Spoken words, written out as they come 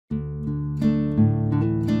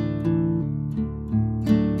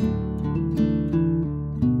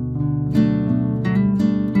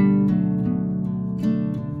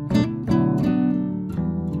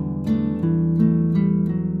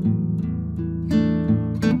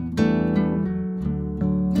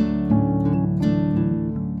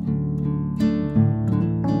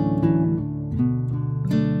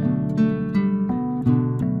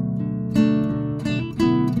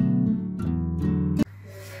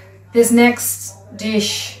This next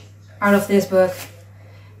dish out of this book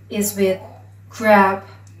is with crab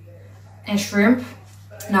and shrimp.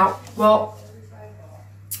 Now, well,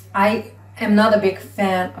 I am not a big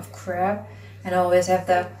fan of crab and I always have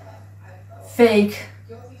the fake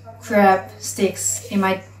crab sticks in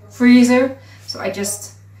my freezer, so I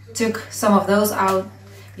just took some of those out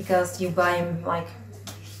because you buy them like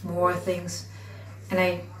more things and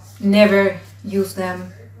I never use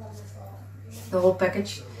them the whole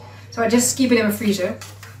package, so I just keep it in my freezer.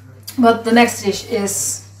 But the next dish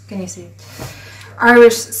is, can you see it?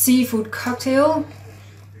 Irish seafood cocktail,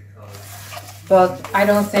 but I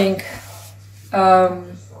don't think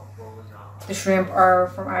the shrimp are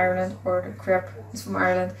from Ireland or the crab is from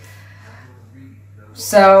Ireland.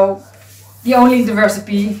 So the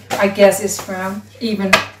recipe I guess is from,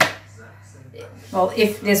 even, well,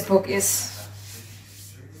 if this book is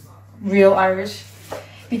real Irish,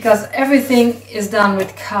 because everything is done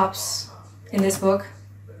with cups in this book,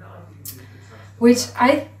 which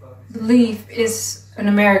I believe is an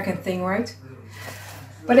American thing, right?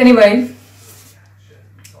 But anyway,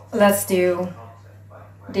 let's do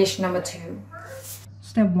dish number 2.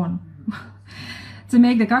 Step 1. To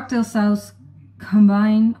make the cocktail sauce,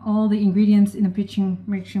 combine all the ingredients in a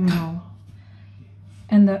mixing bowl.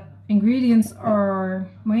 And the ingredients are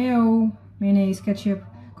mayo, mayonnaise, ketchup,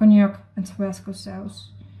 cognac and Tabasco sauce.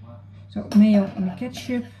 So mayo and the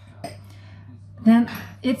ketchup. Then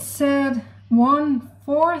it said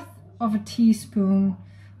 1/4 of a teaspoon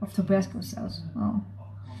of Tabasco sauce. Well,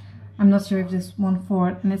 I'm not sure if this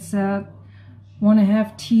 1/4, and it said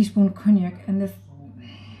 1.5 teaspoon cognac, and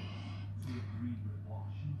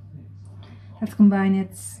let's combine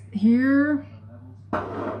it here,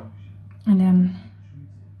 and then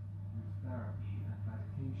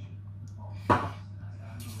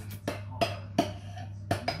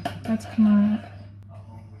let's combine.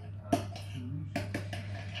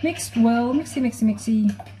 Mixed well, mixy.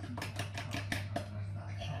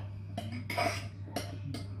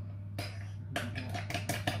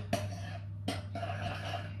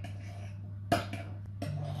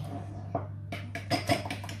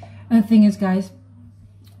 And the thing is, guys,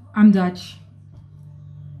 I'm Dutch,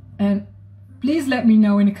 and please let me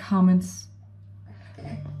know in the comments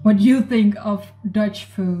what you think of Dutch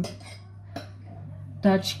food,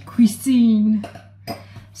 Dutch cuisine.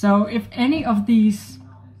 So if any of these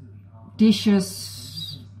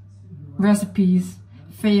dishes, recipes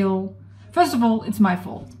fail, first of all, it's my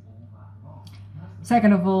fault.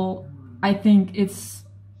 Second of all, I think it's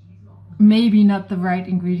maybe not the right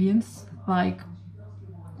ingredients. Like,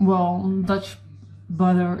 well, Dutch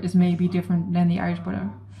butter is maybe different than the Irish butter.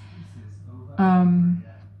 And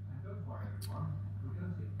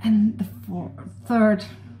the third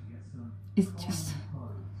is just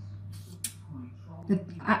that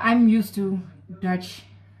I'm used to Dutch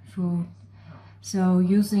food, so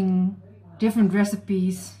using different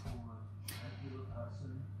recipes,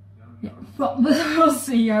 yeah, well, we'll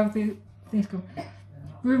see how things go.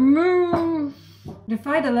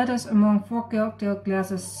 Divide the letters among 4 cocktail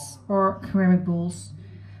glasses or ceramic bowls.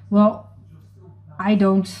 Well, I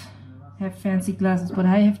don't have fancy glasses, but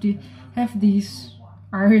I have to have these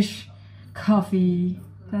Irish coffee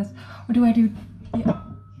glasses. What do I do? Yeah.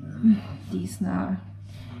 These now.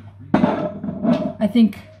 I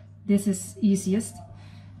think this is easiest.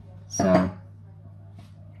 So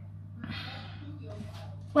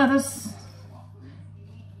lettuce,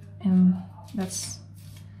 and let's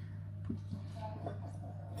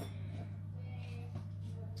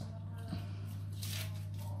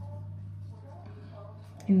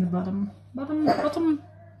in the bottom.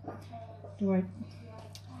 Do I?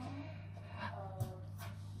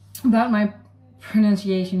 About my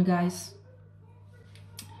pronunciation, guys.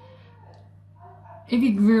 If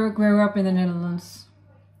you grow up in the Netherlands,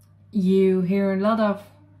 you hear a lot of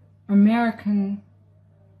American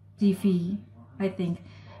TV, I think.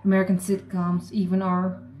 American sitcoms, even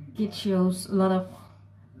our kid shows, a lot of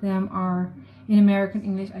them are in American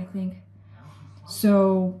English, I think.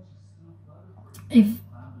 So if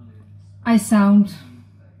I sound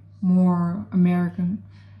more American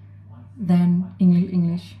than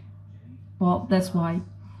English, well, that's why.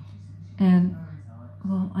 And,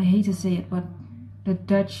 well, I hate to say it, but the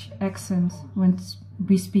Dutch accent when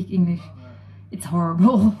we speak English, it's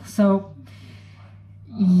horrible. So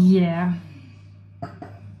yeah,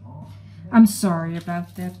 I'm sorry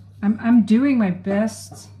about that. I'm doing my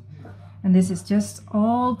best, and this is just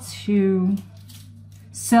all to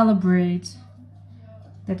celebrate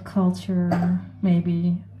that culture,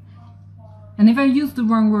 maybe. And if I use the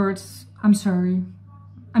wrong words, I'm sorry.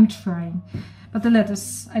 I'm trying. But the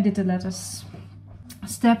letters, I did the letters.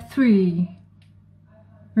 Step 3.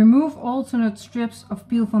 Remove alternate strips of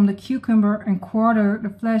peel from the cucumber and quarter the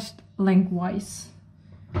flesh lengthwise.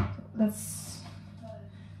 Let's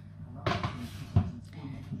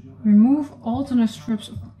remove alternate strips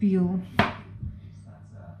of peel.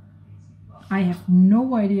 I have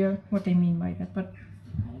no idea what they mean by that, but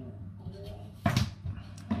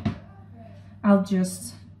I'll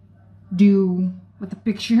just do what the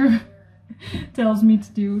picture tells me to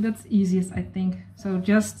do. That's easiest, I think. So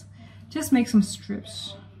just make some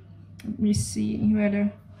strips. Let me see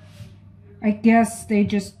whether, I guess they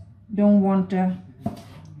just don't want the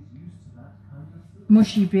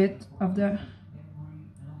mushy bit of the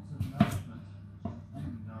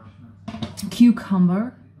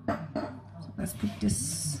cucumber. So let's put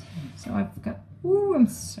this. So I've got, ooh, I'm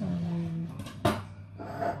sorry.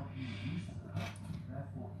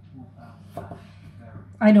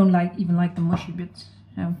 I don't even like the mushy bit.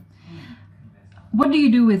 So what do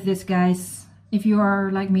you do with this, guys? If you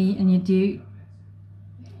are like me and you do,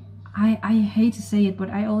 I hate to say it, but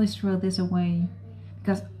I always throw this away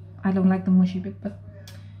because I don't like the mushy bit. But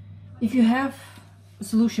if you have a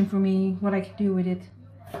solution for me, what I can do with it,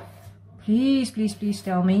 please, please, please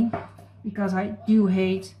tell me, because I do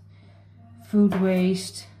hate food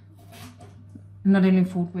waste. Not only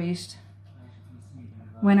food waste.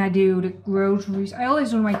 When I do the groceries, I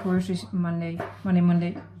always do my groceries Monday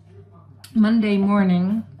morning,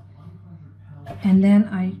 and then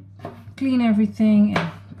I clean everything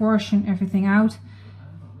and portion everything out,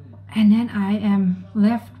 and then I am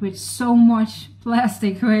left with so much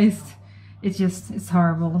plastic waste. It's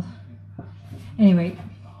horrible. Anyway,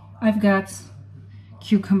 I've got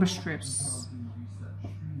cucumber strips,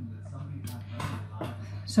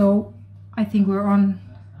 so I think we're on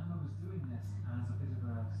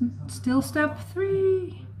still step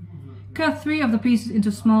 3. Cut 3 of the pieces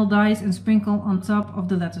into small dice and sprinkle on top of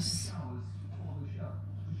the lettuce.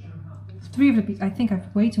 3 of the pieces. I think I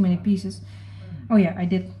have way too many pieces. Oh yeah, I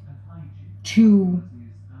did 2.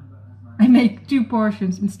 I make 2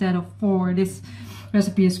 portions instead of 4. This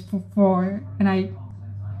recipe is for 4, and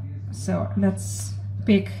so let's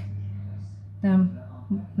pick them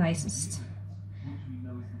nicest.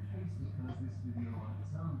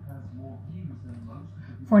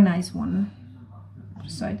 For a nice one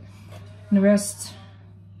side, and the rest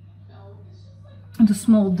into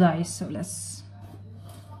small dice. So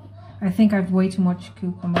I think I have way too much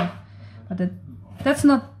cucumber, but that's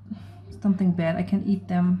not something bad. I can eat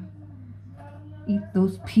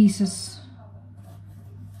those pieces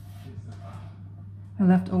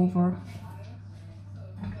left over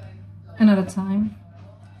another time.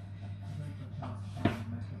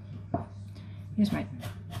 Here's my.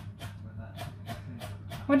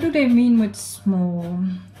 What do they mean with small?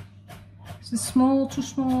 Is this small, too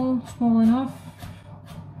small, small enough?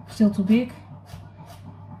 Still too big?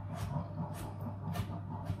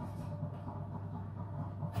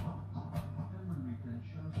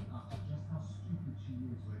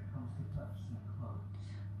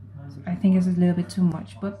 I think it's a little bit too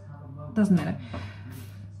much, but it doesn't matter.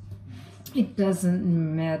 It doesn't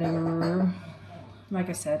matter. Like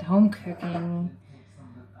I said, home cooking.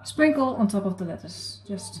 Sprinkle on top of the lettuce,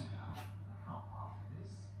 just.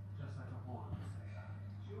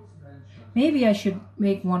 Maybe I should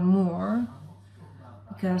make one more,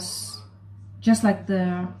 because just like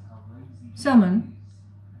the salmon,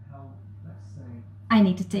 I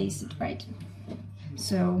need to taste it, right?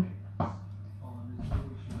 So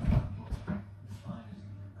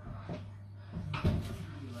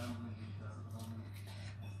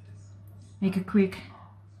make a quick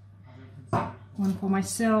one for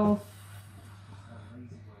myself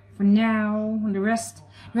for now, and the rest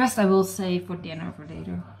I will save for dinner for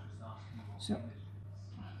later. So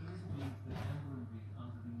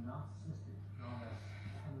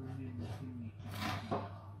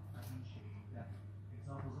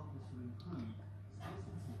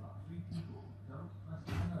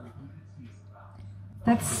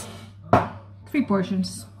that's 3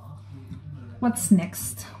 portions. What's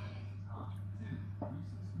next?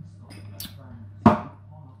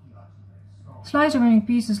 Slice the remaining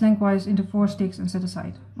pieces lengthwise into 4 sticks and set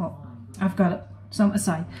aside. Well, I've got some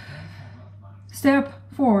aside. Step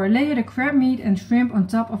 4. Layer the crab meat and shrimp on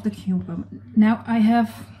top of the cucumber. Now I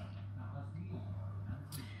have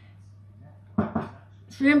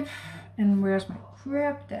shrimp, and where's my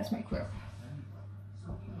crab? That's my crab.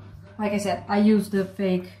 Like I said, I use the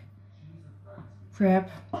fake crab,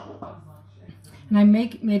 and I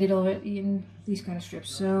made it already in these kind of strips.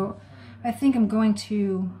 So I think I'm going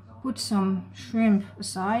to put some shrimp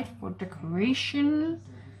aside for decoration,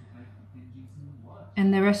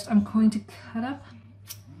 and the rest I'm going to cut up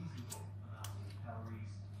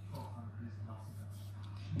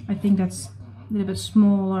I think that's a little bit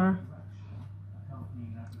smaller.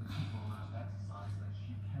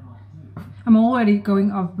 I'm already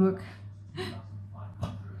going off book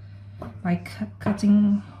by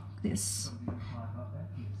cutting this.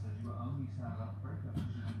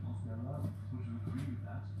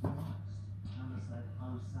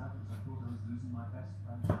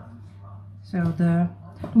 So the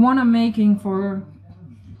one I'm making for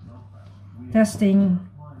testing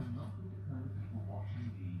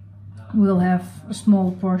will have a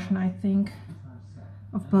small portion, I think,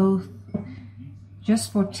 of both,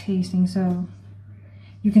 just for tasting, so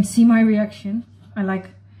you can see my reaction. I like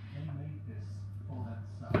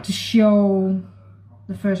to show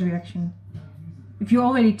the first reaction. If you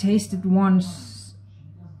already tasted once,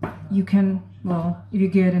 you can, well, if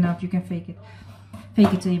you're good enough, you can fake it.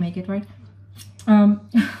 Fake it till you make it, right?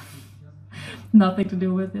 Nothing to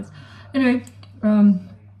do with this. Anyway,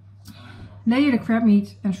 layer the crab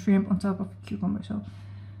meat and shrimp on top of the cucumber. So,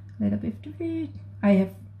 a little bit of it. I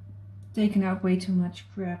have taken out way too much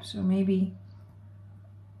crab, so maybe,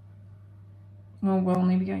 oh well,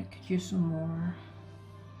 maybe I could use some more.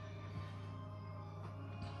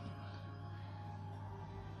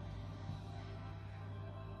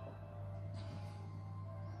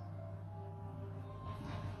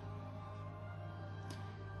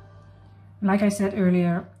 Like I said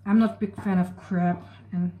earlier, I'm not a big fan of crab,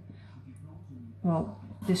 and well,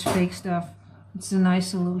 this fake stuff, it's a nice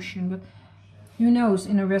solution, but who knows,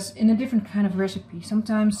 in a different kind of recipe,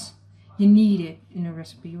 sometimes you need it in a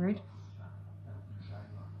recipe, right?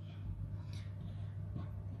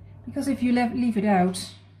 Because if you leave it out,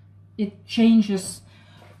 it changes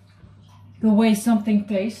the way something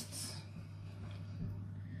tastes.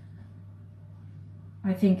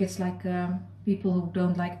 I think it's like people who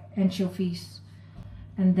don't like anchovies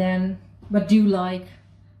and then but do like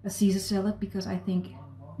a Caesar salad, because I think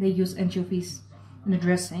they use anchovies in the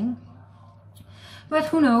dressing. But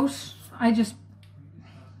who knows, I just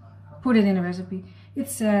put it in a recipe. It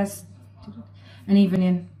says, and even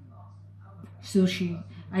in sushi,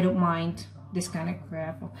 I don't mind this kind of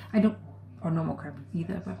crab. Or normal crab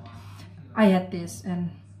either, but I had this, and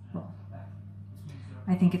well,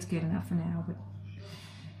 I think it's good enough for now. But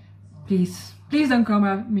please don't come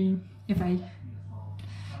at me if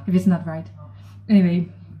it's not right. Anyway,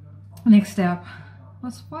 next step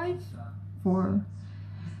was 4.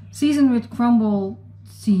 Season with crumbled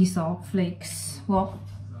sea salt flakes. Well,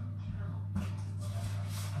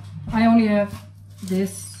 I only have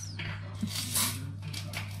this,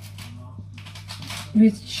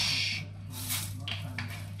 which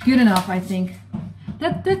good enough, I think.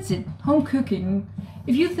 That's it. Home cooking.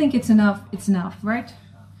 If you think it's enough, right?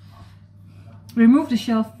 Remove the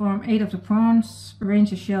shell from 8 of the prawns. Arrange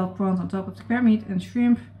the shelled prawns on top of the crab meat and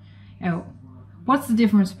shrimp. Oh, what's the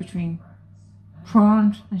difference between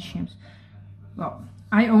prawns and shrimps? Well,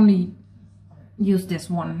 I only use this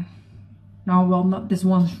one. No, well, not this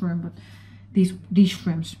one shrimp, but these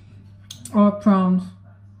shrimps or prawns.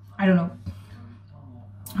 I don't know.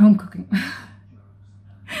 Home cooking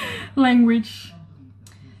language.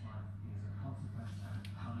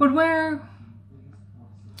 But where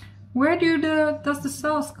does the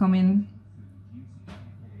sauce come in?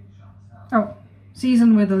 Oh,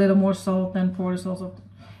 season with a little more salt, then pour the sauce up.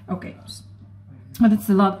 Okay, but it's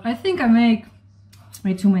a lot. I think I made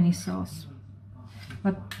too many sauce.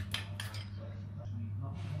 But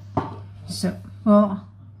so, well,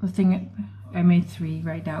 the thing, I made 3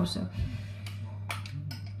 right now, so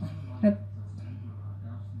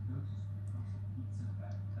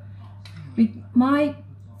my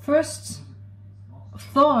first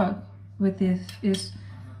thought with this is,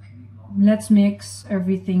 let's mix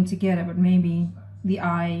everything together, but maybe the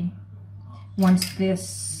eye wants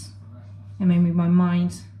this, and maybe my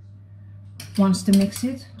mind wants to mix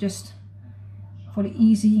it just for the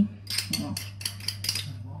easy. Well,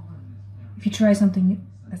 if you try something new,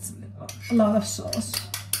 that's a lot of sauce,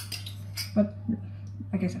 but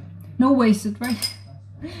like I said, no wasted, right?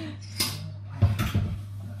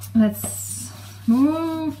 Let's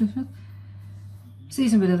move this.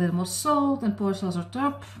 Season with a little more salt and pour sauce on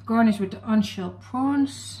top. Garnish with the unshelled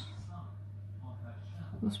prawns.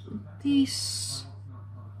 Let's put these.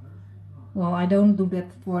 Well, I don't do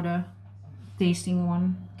that for the tasting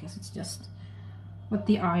one, because it's just what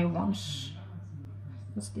the eye wants.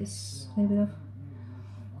 What's this? A little bit of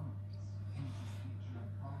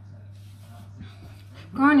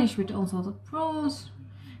garnish with unsalted prawns,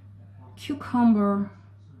 cucumber.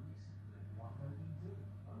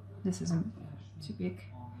 This isn't too big.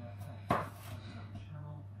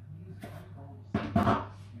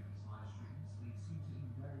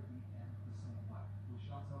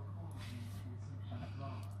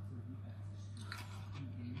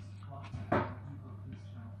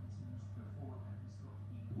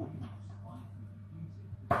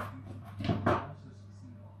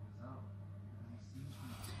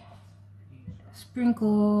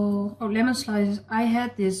 sprinkle lemon slices. I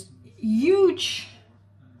had this huge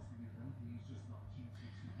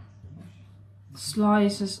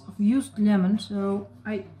slices of used lemon, so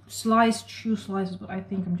I sliced 2 slices, but I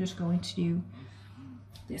think I'm just going to do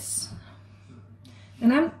this.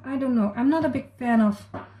 And I don't know, I'm not a big fan of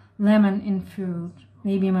lemon in food,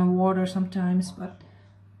 maybe in my water sometimes, but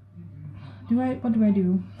what do I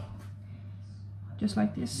do? Just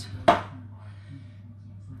like this.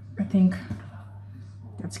 I think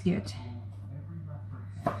that's good.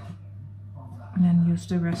 And then use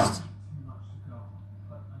the rest.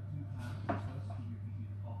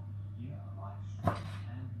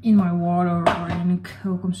 In my water or in a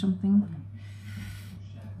Coke or something.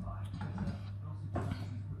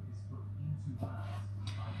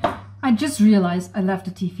 I just realized I left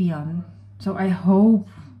the TV on, so I hope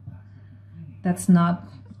that's not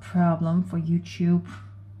a problem for YouTube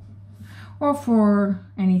or for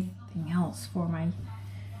anything else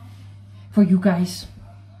for you guys.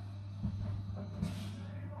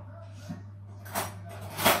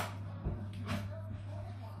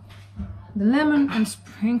 The lemon and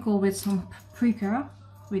sprinkle with some paprika,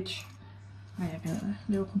 which I have a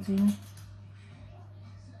little container.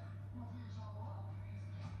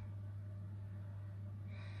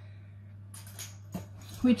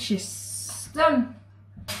 Which is done.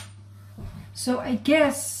 So I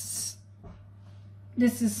guess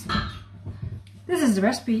this is the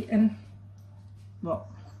recipe, and well,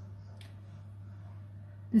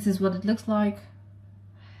 this is what it looks like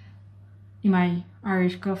in my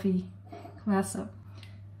Irish coffee glass of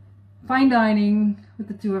fine dining with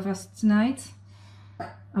the 2 of us tonight.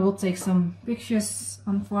 I will take some pictures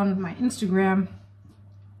on my Instagram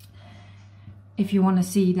if you want to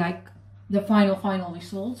see like the final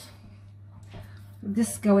result.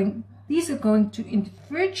 These are going to in the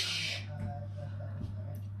fridge,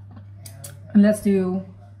 and let's do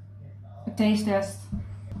a taste test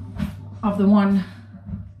of the one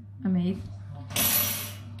I made.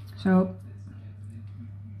 So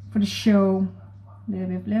for the show, a little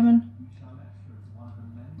bit of lemon,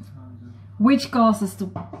 which causes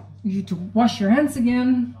you to wash your hands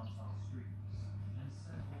again.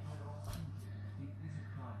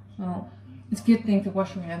 Well, it's a good thing to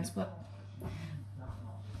wash your hands, but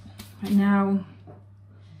right now,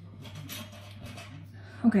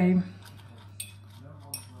 okay.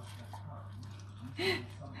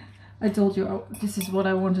 I told you this is what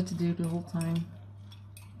I wanted to do the whole time.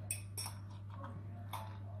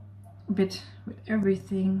 A bit with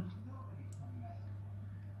everything.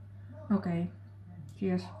 Okay,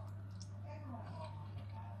 cheers.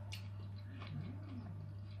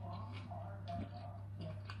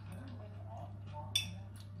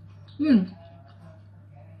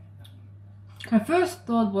 My first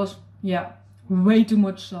thought was, yeah, way too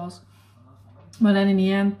much sauce, but then in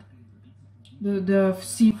the end the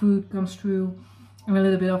seafood comes through, and a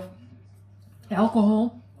little bit of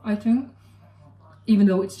alcohol, I think, even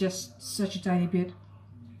though it's just such a tiny bit.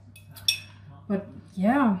 But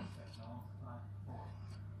yeah,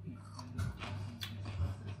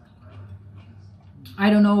 I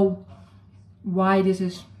don't know why this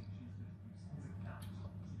is.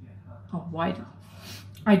 Oh, why?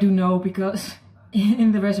 I do know, because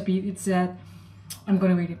in the recipe it said, I'm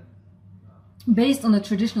gonna read it. Based on the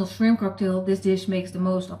traditional shrimp cocktail, this dish makes the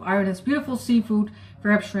most of Ireland's beautiful seafood.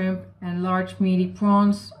 Crab, shrimp and large meaty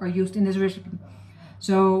prawns are used in this recipe.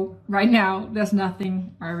 So right now there's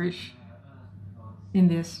nothing Irish in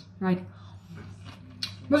this, right?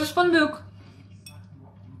 But it's a fun book,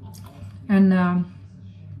 and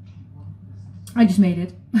I just made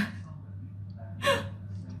it.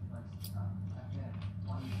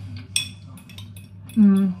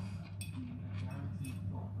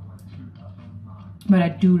 But I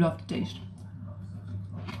do love the taste.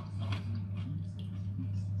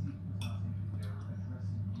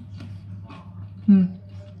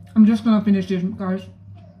 I'm just gonna finish this, guys.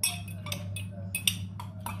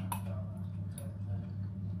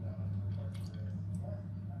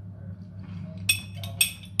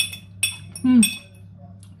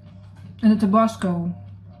 And the Tabasco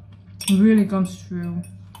really comes through,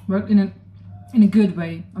 but in a good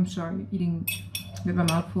way. I'm sorry, eating with my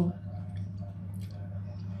mouth full.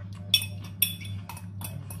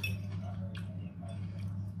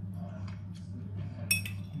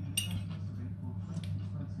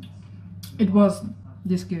 It was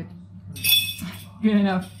this good. Good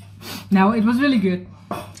enough. Now it was really good.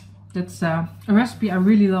 That's a recipe I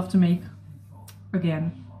really love to make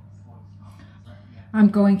again. I'm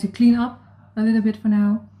going to clean up a little bit for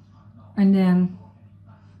now, and then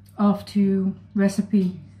off to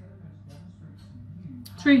recipe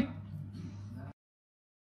 3.